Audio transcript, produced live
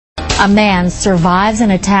A man survives an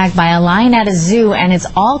attack by a lion at a zoo, and it's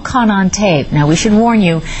all caught on tape. Now, we should warn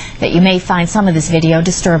you that you may find some of this video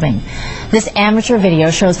disturbing. This amateur video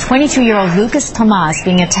shows 22-year-old Lucas Tomas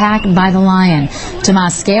being attacked by the lion.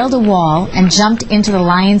 Tomas scaled a wall and jumped into the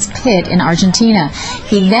lion's pit in Argentina.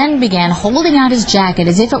 He then began holding out his jacket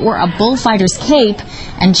as if it were a bullfighter's cape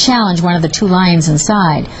and challenged one of the two lions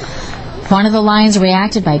inside. One of the lions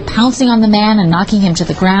reacted by pouncing on the man and knocking him to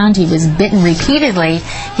the ground. He was bitten repeatedly.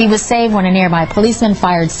 He was saved when a nearby policeman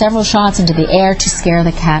fired several shots into the air to scare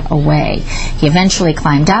the cat away. He eventually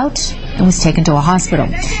climbed out and was taken to a hospital.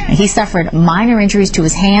 He suffered minor injuries to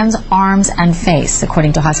his hands, arms, and face,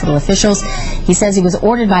 according to hospital officials. He says he was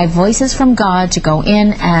ordered by voices from God to go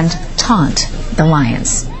in and taunt the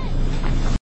lions.